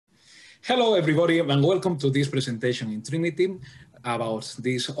Hello, everybody, and welcome to this presentation in Trinity about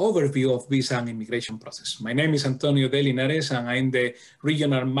this overview of visa and immigration process. My name is Antonio de Linares, and I'm the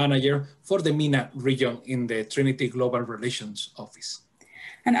regional manager for the MENA region in the Trinity Global Relations Office.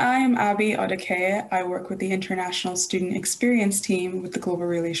 And I am Abby Odekeye. I work with the International Student Experience team with the Global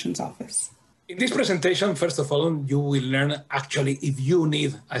Relations Office. In this presentation, first of all, you will learn actually if you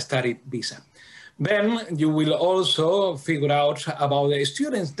need a study visa. Then you will also figure out about the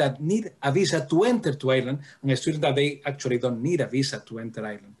students that need a visa to enter to Ireland and the students that they actually don't need a visa to enter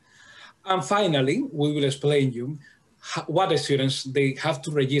Ireland. And finally, we will explain you what the students, they have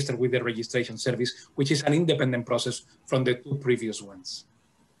to register with the registration service, which is an independent process from the two previous ones.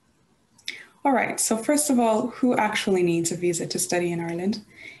 All right, so first of all, who actually needs a visa to study in Ireland?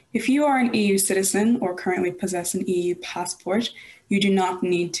 If you are an EU citizen or currently possess an EU passport, you do not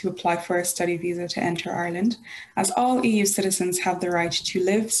need to apply for a study visa to enter Ireland, as all EU citizens have the right to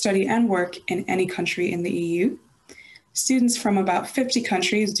live, study, and work in any country in the EU. Students from about 50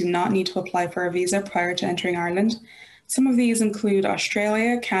 countries do not need to apply for a visa prior to entering Ireland. Some of these include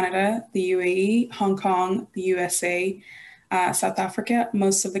Australia, Canada, the UAE, Hong Kong, the USA, South Africa,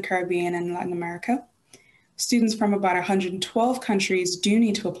 most of the Caribbean and Latin America. Students from about 112 countries do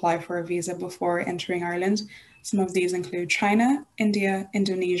need to apply for a visa before entering Ireland. Some of these include China, India,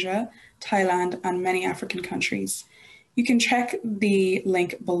 Indonesia, Thailand, and many African countries. You can check the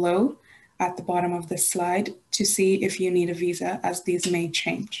link below at the bottom of this slide to see if you need a visa, as these may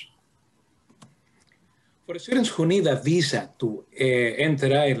change. For students who need a visa to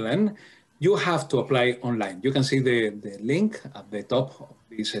enter Ireland, you have to apply online. You can see the link at the top of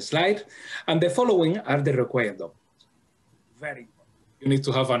this slide, and the following are the required documents. Very important. You need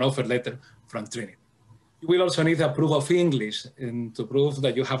to have an offer letter from Trinity. You will also need a proof of English to prove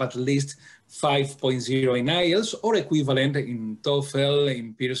that you have at least 5.0 in IELTS or equivalent in TOEFL,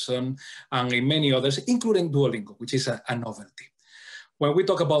 in Pearson, and in many others, including Duolingo, which is a novelty. When we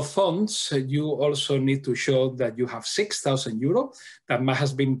talk about funds, you also need to show that you have 6,000 euro that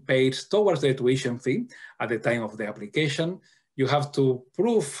has been paid towards the tuition fee at the time of the application. You have to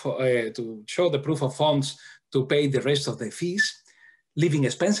to show the proof of funds to pay the rest of the fees. Living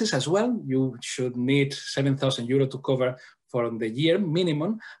expenses as well, you should need 7,000 euro to cover for the year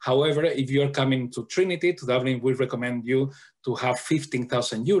minimum. However, if you're coming to Trinity, to Dublin, we recommend you to have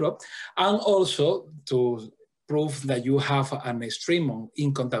 15,000 euro, and also to prove that you have an stream of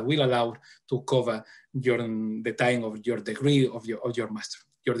income that will allow to cover the time of your degree of your master.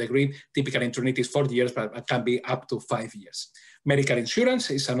 Your degree typically in Trinity is 4 years, but it can be up to 5 years. Medical insurance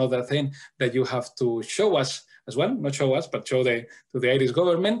is another thing that you have to show us as well, not show us, but show to the Irish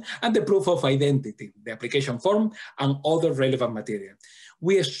government, and the proof of identity, the application form, and other relevant material.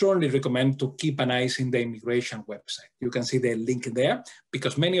 We strongly recommend to keep an eye in the immigration website. You can see the link there,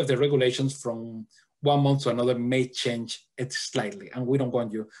 because many of the regulations from 1 month to another may change it slightly, and we don't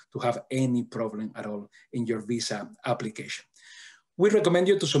want you to have any problem at all in your visa application. We recommend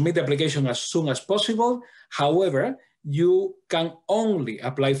you to submit the application as soon as possible. However, you can only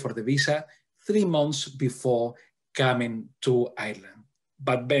apply for the visa 3 months before coming to Ireland.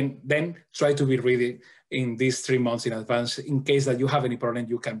 But then try to be ready in these 3 months in advance. In case that you have any problem,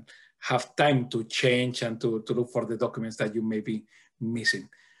 you can have time to change and to look for the documents that you may be missing.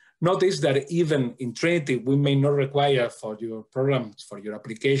 Notice that even in Trinity, we may not require for your program, for your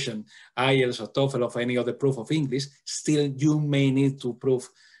application, IELTS or TOEFL or any other proof of English. Still, you may need to prove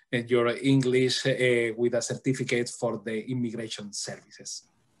your English with a certificate for the immigration services.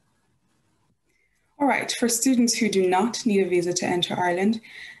 All right, for students who do not need a visa to enter Ireland,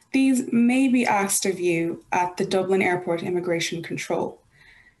 these may be asked of you at the Dublin Airport Immigration Control.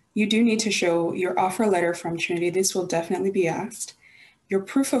 You do need to show your offer letter from Trinity. This will definitely be asked. Your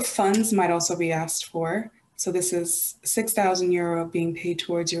proof of funds might also be asked for. So this is 6,000 euro being paid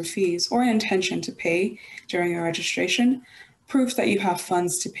towards your fees or an intention to pay during your registration. Proof that you have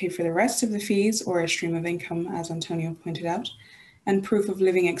funds to pay for the rest of the fees or a stream of income, as Antonio pointed out, and proof of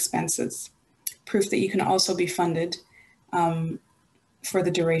living expenses. Proof that you can also be funded for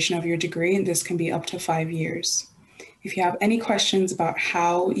the duration of your degree, and this can be up to 5 years. If you have any questions about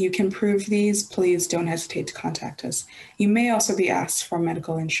how you can prove these, please don't hesitate to contact us. You may also be asked for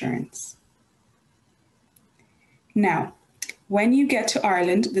medical insurance. Now, when you get to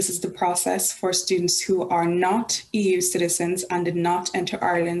Ireland, this is the process for students who are not EU citizens and did not enter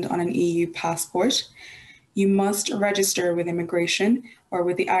Ireland on an EU passport. You must register with immigration or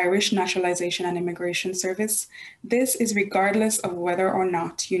with the Irish Naturalization and Immigration Service. This is regardless of whether or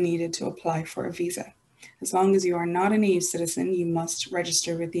not you needed to apply for a visa. As long as you are not an EU citizen, you must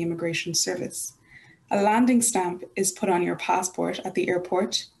register with the Immigration Service. A landing stamp is put on your passport at the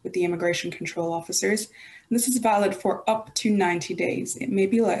airport with the immigration control officers. And this is valid for up to 90 days. It may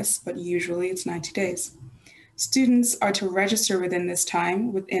be less, but usually it's 90 days. Students are to register within this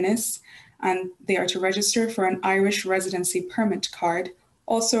time with INIS, and they are to register for an Irish residency permit card,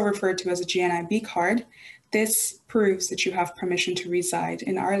 also referred to as a GNIB card. This proves that you have permission to reside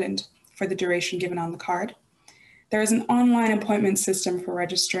in Ireland for the duration given on the card. There is an online appointment system for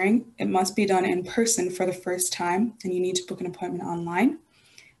registering. It must be done in person for the first time, and you need to book an appointment online.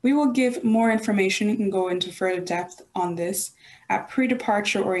 We will give more information and go into further depth on this at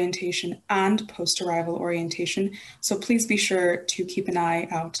pre-departure orientation and post-arrival orientation, so please be sure to keep an eye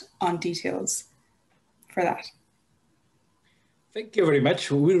out on details for that. Thank you very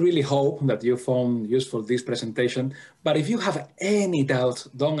much. We really hope that you found useful this presentation, but if you have any doubt,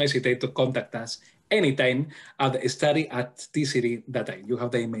 don't hesitate to contact us anytime at study@tcity.in. You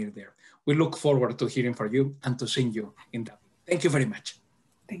have the email there. We look forward to hearing from you and to seeing you in Dublin. Thank you very much.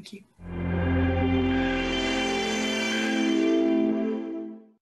 Thank you.